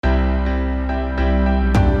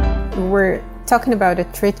we're talking about a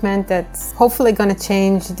treatment that's hopefully going to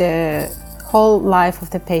change the whole life of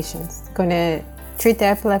the patients. Going to treat the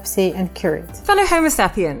epilepsy and cure it. Fellow Homo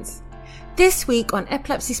sapiens, this week on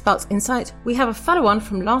Epilepsy Sparks Insight, we have a follow-on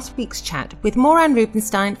from last week's chat with Moran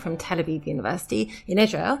Rubinstein from Tel Aviv University in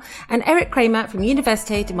Israel and Eric Kramer from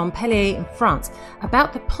Université de Montpellier in France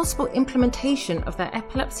about the possible implementation of their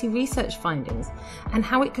epilepsy research findings and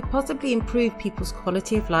how it could possibly improve people's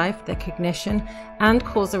quality of life, their cognition, and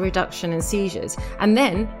cause a reduction in seizures, and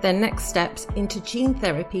then their next steps into gene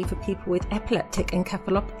therapy for people with epileptic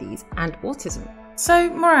encephalopathies and autism. So,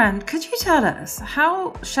 Moran, could you tell us,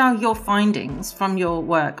 how shall your findings from your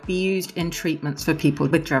work be used in treatments for people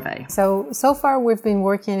with Dravet? So far we've been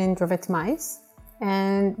working in Dravet mice,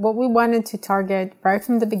 and what we wanted to target right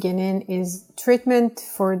from the beginning is treatment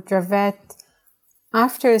for Dravet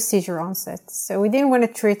after seizure onset. So we didn't want a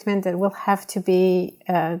treatment that will have to be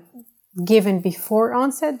given before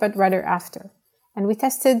onset, but rather after. And we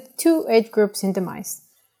tested 2 age groups in the mice.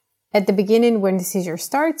 At the beginning when the seizure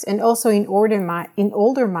starts, and also in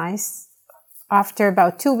older mice after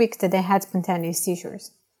about 2 weeks that they had spontaneous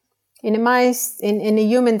seizures. In a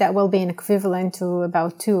human that will be an equivalent to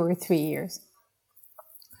about 2 or 3 years.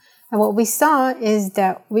 And what we saw is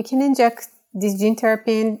that we can inject this gene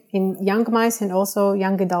therapy in young mice and also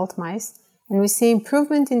young adult mice. And we see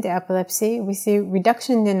improvement in the epilepsy, we see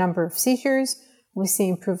reduction in the number of seizures, we see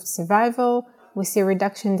improved survival, we see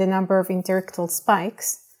reduction in the number of interictal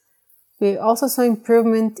spikes. We also saw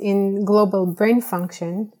improvement in global brain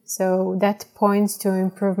function, so that points to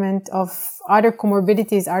improvement of other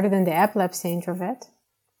comorbidities other than the epilepsy in Dravet.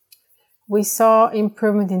 We saw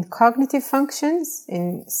improvement in cognitive functions,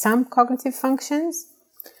 in some cognitive functions,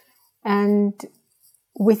 and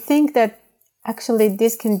we think that actually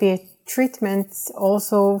this can be a treatment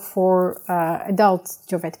also for adult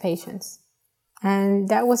Dravet patients. And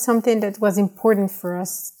that was something that was important for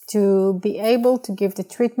us to be able to give the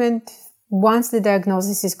treatment once the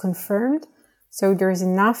diagnosis is confirmed, so there is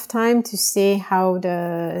enough time to see how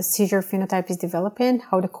the seizure phenotype is developing,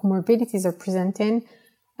 how the comorbidities are presenting,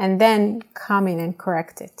 and then come in and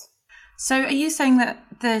correct it. So are you saying that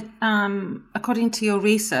according to your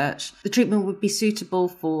research, the treatment would be suitable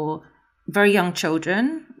for very young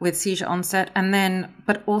children with seizure onset,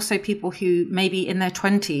 but also people who may be in their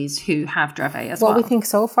 20s who have Dravet as well? What we think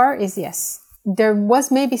so far is yes. There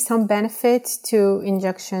was maybe some benefit to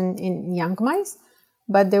injection in young mice,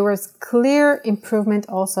 but there was clear improvement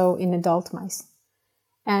also in adult mice.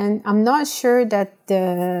 And I'm not sure that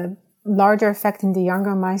the larger effect in the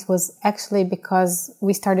younger mice was actually because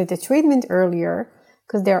we started the treatment earlier,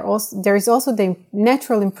 because there is also the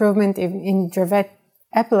natural improvement in Dravet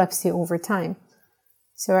epilepsy over time.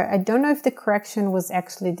 So I don't know if the correction was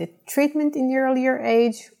actually the treatment in the earlier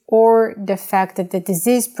age or the fact that the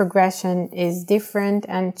disease progression is different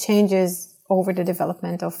and changes over the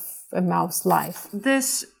development of a mouse life.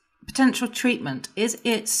 This potential treatment, is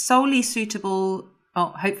it solely suitable,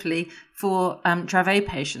 hopefully, for Dravet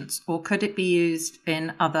patients, or could it be used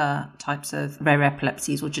in other types of rare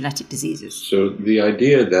epilepsies or genetic diseases? So the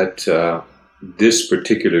idea that this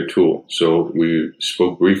particular tool, so we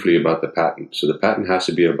spoke briefly about the patent. So the patent has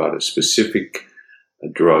to be about a specific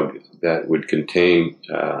drug that would contain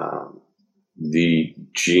the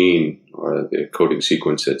gene or the coding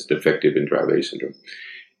sequence that's defective in Dravet syndrome.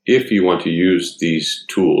 If you want to use these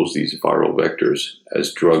tools, these viral vectors,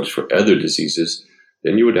 as drugs for other diseases,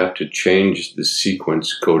 then you would have to change the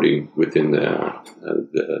sequence coding within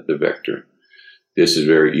the vector. This is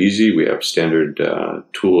very easy. We have standard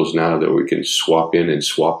tools now that we can swap in and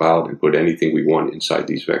swap out and put anything we want inside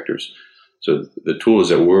these vectors. So the tools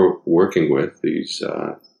that we're working with, these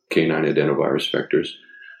canine adenovirus vectors,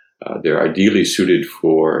 they're ideally suited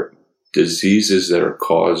for diseases that are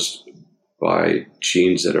caused by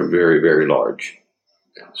genes that are very, very large.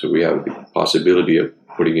 So we have the possibility of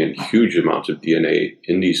putting in huge amounts of DNA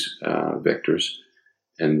in these vectors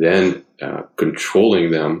and then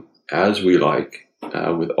controlling them as we like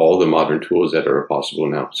with all the modern tools that are possible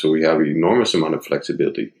now. So we have an enormous amount of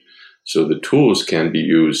flexibility. So the tools can be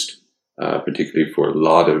used particularly for a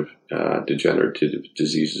lot of degenerative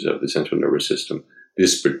diseases of the central nervous system.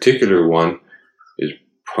 This particular one is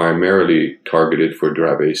primarily targeted for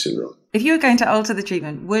Dravet syndrome. If you were going to alter the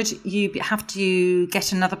treatment, would you have to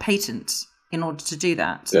get another patent in order to do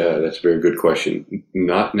that? That's a very good question.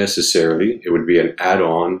 Not necessarily. It would be an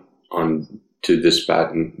add-on to this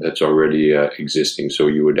patent that's already existing. So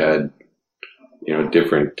you would add,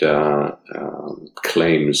 different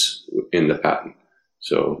claims in the patent.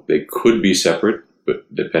 So they could be separate,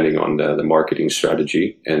 depending on the marketing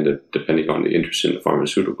strategy and depending on the interest in the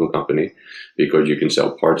pharmaceutical company, because you can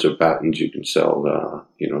sell parts of patents, you can sell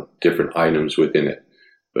different items within it.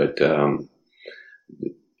 But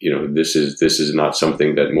this is not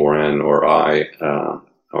something that Moran or I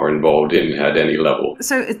are involved in at any level.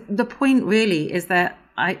 So the point really is that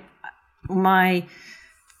my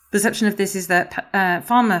perception of this is that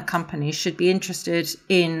pharma companies should be interested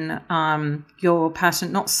in your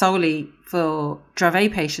patent not solely for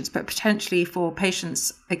Dravet patients, but potentially for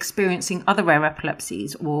patients experiencing other rare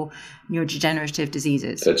epilepsies or neurodegenerative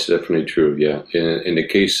diseases. That's definitely true, yeah. In the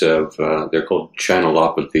case of, they're called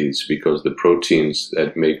channelopathies because the proteins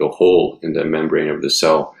that make a hole in the membrane of the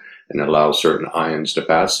cell and allow certain ions to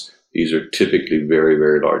pass, these are typically very,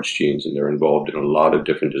 very large genes, and they're involved in a lot of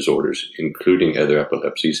different disorders, including other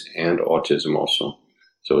epilepsies and autism also.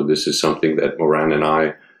 So this is something that Moran and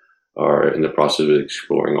I are in the process of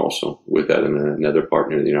exploring also with that and another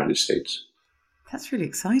partner in the United States. That's really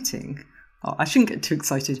exciting. Oh, I shouldn't get too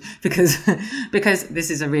excited because this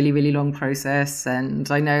is a really, really long process, and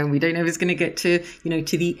I know we don't know if it's going to get to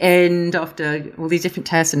the end after all these different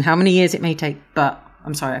tests and how many years it may take, but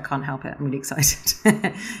I'm sorry, I can't help it. I'm really excited,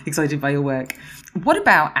 excited by your work. What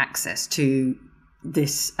about access to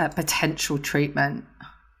this potential treatment?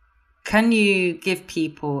 Can you give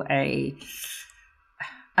people a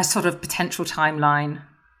sort of potential timeline?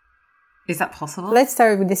 Is that possible? Let's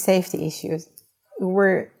start with the safety issues.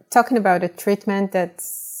 We're talking about a treatment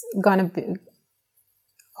that's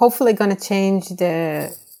hopefully going to change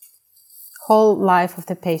the whole life of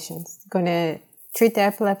the patient. It's going to treat the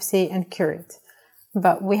epilepsy and cure it.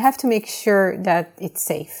 But we have to make sure that it's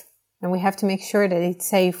safe, and we have to make sure that it's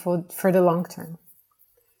safe for the long term.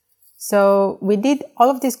 So we did all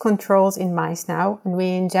of these controls in mice now, and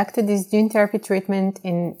we injected this gene therapy treatment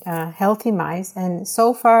in healthy mice, and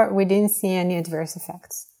so far we didn't see any adverse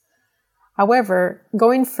effects. However,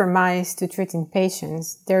 going from mice to treating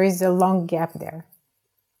patients, there is a long gap there.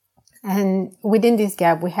 And within this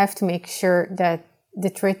gap, we have to make sure that the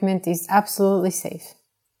treatment is absolutely safe.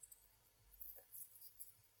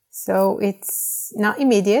 So it's not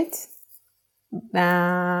immediate,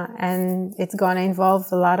 and it's going to involve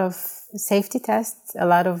a lot of safety tests, a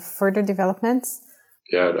lot of further developments.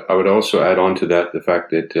 Yeah, I would also add on to that the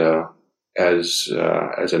fact that, as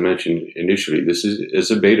I mentioned initially, this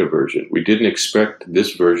is a beta version. We didn't expect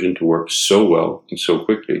this version to work so well and so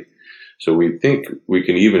quickly. So we think we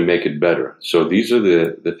can even make it better. So these are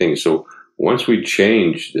the things. So once we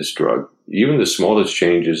change this drug, even the smallest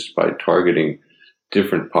changes by targeting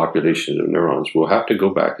different populations of neurons, we'll have to go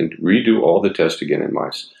back and redo all the tests again in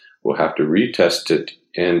mice. We'll have to retest it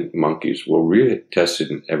in monkeys. We'll retest it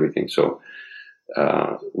in everything. So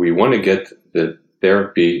we want to get the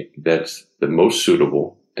therapy that's the most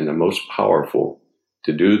suitable and the most powerful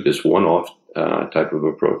to do this one-off type of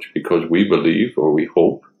approach, because we believe, or we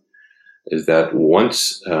hope, is that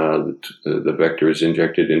once the vector is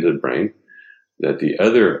injected into the brain, that the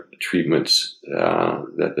other treatments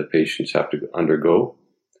that the patients have to undergo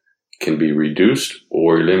can be reduced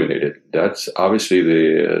or eliminated. That's obviously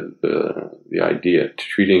the idea,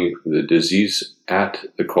 treating the disease at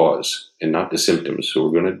the cause and not the symptoms. So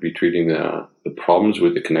we're going to be treating the problems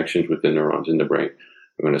with the connections with the neurons in the brain.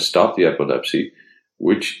 We're going to stop the epilepsy,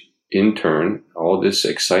 which in turn, all this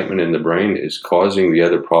excitement in the brain is causing the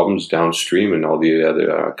other problems downstream and all the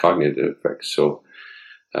other cognitive effects. So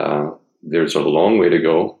there's a long way to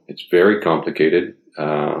go. It's very complicated.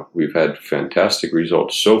 We've had fantastic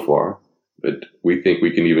results so far, but we think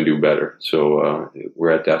we can even do better. So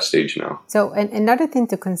we're at that stage now. So another thing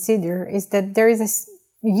to consider is that there is a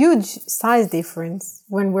huge size difference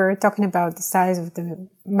when we're talking about the size of the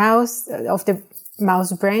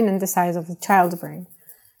mouse brain and the size of the child brain.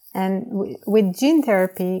 And with gene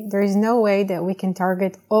therapy, there is no way that we can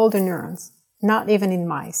target all the neurons, not even in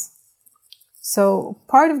mice. So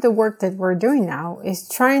part of the work that we're doing now is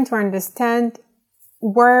trying to understand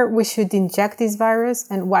where we should inject this virus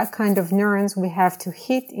and what kind of neurons we have to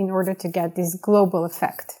hit in order to get this global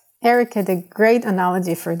effect. Eric had a great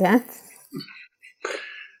analogy for that.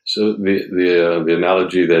 So the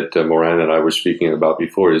analogy that Moran and I were speaking about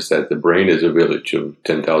before is that the brain is a village of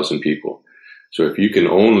 10,000 people. So if you can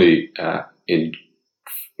only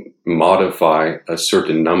modify a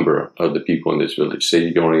certain number of the people in this village, say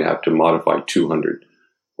you only have to modify 200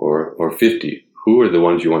 or 50, who are the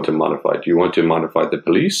ones you want to modify? Do you want to modify the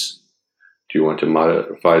police? Do you want to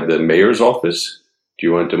modify the mayor's office? Do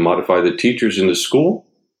you want to modify the teachers in the school?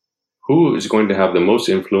 Who is going to have the most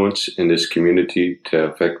influence in this community to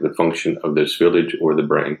affect the function of this village or the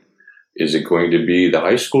brain? Is it going to be the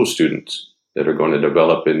high school students? that are going to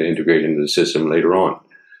develop and integrate into the system later on.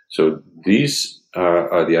 So these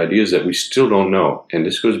are the ideas that we still don't know. And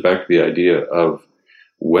this goes back to the idea of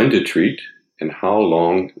when to treat and how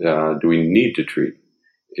long do we need to treat.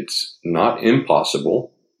 It's not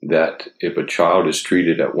impossible that if a child is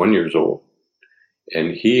treated at 1 year old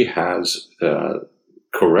and he has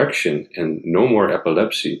correction and no more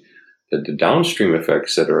epilepsy, that the downstream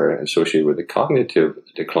effects that are associated with the cognitive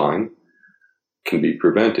decline can be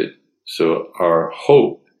prevented. So our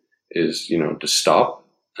hope is, to stop,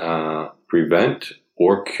 prevent,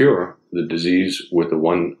 or cure the disease with a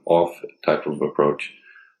one-off type of approach.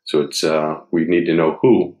 So it's we need to know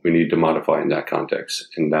who we need to modify in that context,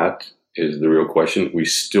 and that is the real question. We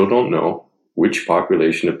still don't know which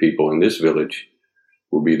population of people in this village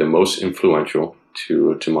will be the most influential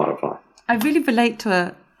to modify. I really relate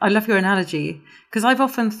to I love your analogy, because I've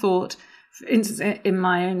often thought, for instance, in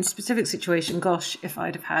my own specific situation, gosh, if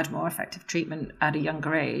I'd have had more effective treatment at a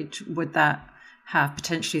younger age, would that have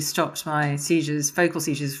potentially stopped my focal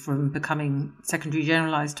seizures from becoming secondary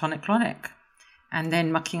generalized tonic-clonic and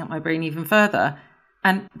then mucking up my brain even further?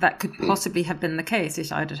 And that could possibly have been the case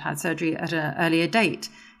if I'd had surgery at an earlier date.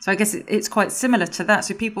 So I guess it's quite similar to that.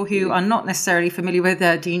 So people who are not necessarily familiar with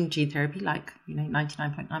gene therapy, like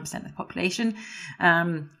 99.9% of the population,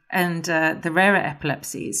 and the rarer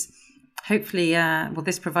epilepsies, hopefully,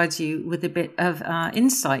 this provides you with a bit of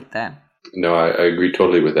insight there. No, I agree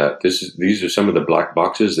totally with that. These are some of the black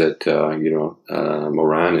boxes that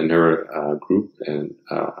Moran and her group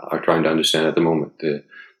are trying to understand at the moment.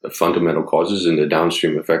 The fundamental causes and the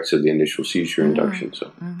downstream effects of the initial seizure induction.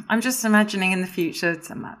 So I'm just imagining in the future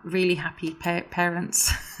some really happy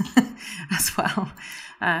parents as well.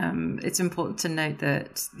 It's important to note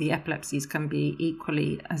that the epilepsies can be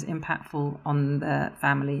equally as impactful on the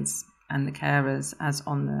families and the carers as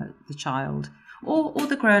on the child or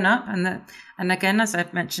the grown-up. And again, as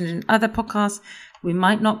I've mentioned in other podcasts, we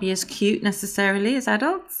might not be as cute necessarily as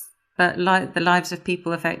adults, but the lives of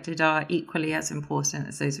people affected are equally as important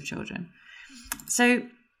as those of children. So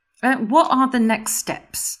what are the next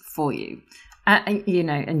steps for you?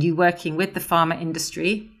 And you working with the pharma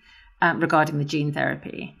industry regarding the gene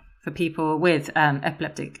therapy for people with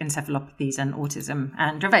epileptic encephalopathies and autism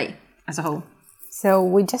and Dravet as a whole? So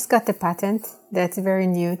we just got the patent. That's very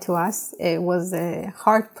new to us. It was a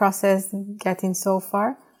hard process getting so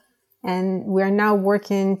far. And we are now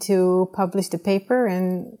working to publish the paper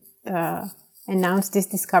and announce this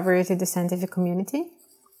discovery to the scientific community.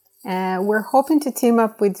 We're hoping to team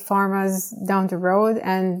up with pharmas down the road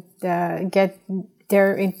and get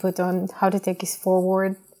their input on how to take this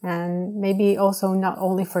forward, and maybe also not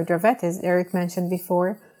only for Dravet, as Eric mentioned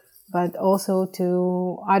before, but also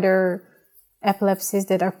to other epilepsies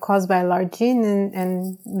that are caused by a large gene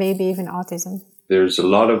and maybe even autism. There's a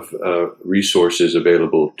lot of resources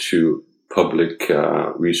available to public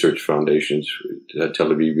research foundations at Tel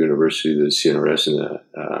Aviv University, the CNRS,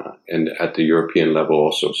 and at the European level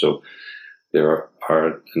also. So there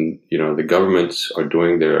are, the governments are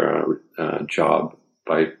doing their job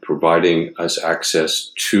by providing us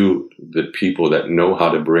access to the people that know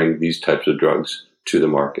how to bring these types of drugs to the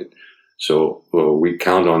market. So we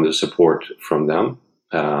count on the support from them.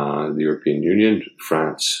 The European Union,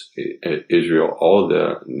 France, Israel, all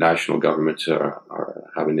the national governments are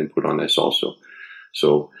having input on this also.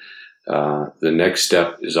 So the next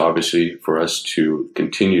step is obviously for us to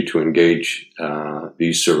continue to engage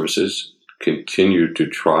these services, continue to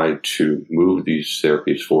try to move these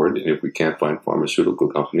therapies forward. And if we can't find pharmaceutical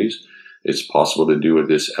companies, it's possible to do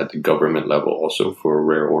this at the government level also for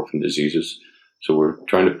rare orphan diseases. So we're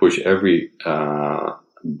trying to push every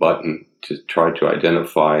button to try to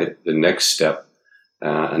identify the next step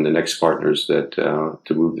and the next partners that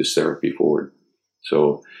to move this therapy forward.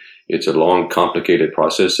 So it's a long, complicated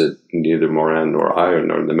process that neither Moran nor I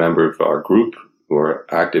nor the member of our group who are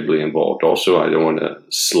actively involved. Also, I don't want to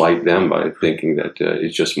slight them by thinking that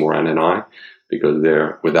it's just Moran and I, because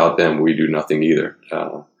without them, we do nothing either.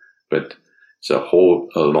 But it's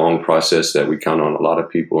a long process that we count on a lot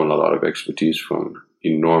of people and a lot of expertise from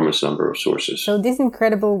enormous number of sources. So this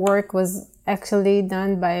incredible work was actually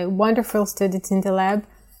done by wonderful students in the lab,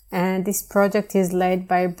 and this project is led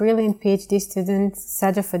by a brilliant PhD student,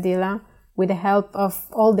 Saja Fadila, with the help of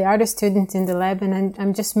all the other students in the lab, and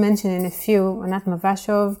I'm just mentioning a few: Anat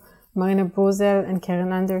Mavashov, Marina Bruzel, and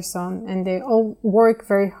Karen Anderson, and they all work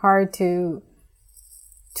very hard to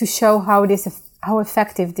show how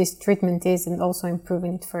effective this treatment is, and also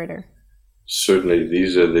improving it further. Certainly,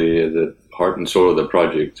 these are the heart and soul of the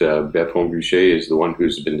project. Bertrand Boucher is the one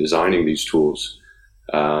who's been designing these tools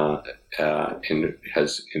and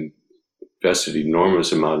has invested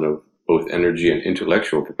enormous amount of both energy and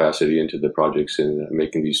intellectual capacity into the projects and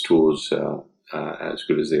making these tools as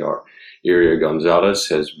good as they are. Iria Gonzalez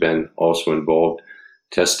has been also involved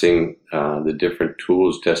testing the different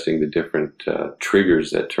tools, testing the different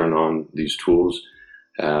triggers that turn on these tools,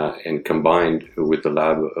 and combined with the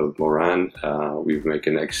lab of Moran, we've made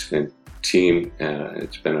an excellent team.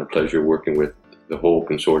 It's been a pleasure working with the whole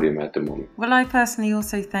consortium at the moment. Well, I personally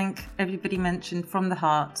also thank everybody mentioned from the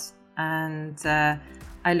heart, and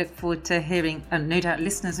I look forward to hearing, and no doubt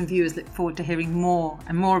listeners and viewers look forward to hearing more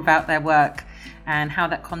and more about their work and how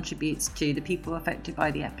that contributes to the people affected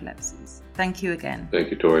by the epilepsies. Thank you again.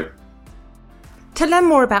 Thank you, Tori. To learn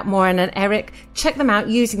more about Moran and Eric, check them out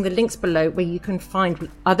using the links below, where you can find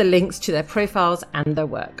other links to their profiles and their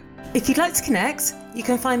work. If you'd like to connect, you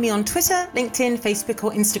can find me on Twitter, LinkedIn, Facebook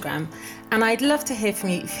or Instagram. And I'd love to hear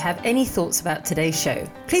from you if you have any thoughts about today's show.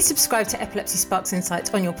 Please subscribe to Epilepsy Sparks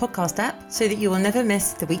Insights on your podcast app so that you will never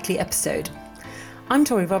miss the weekly episode. I'm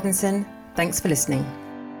Tori Robinson. Thanks for listening.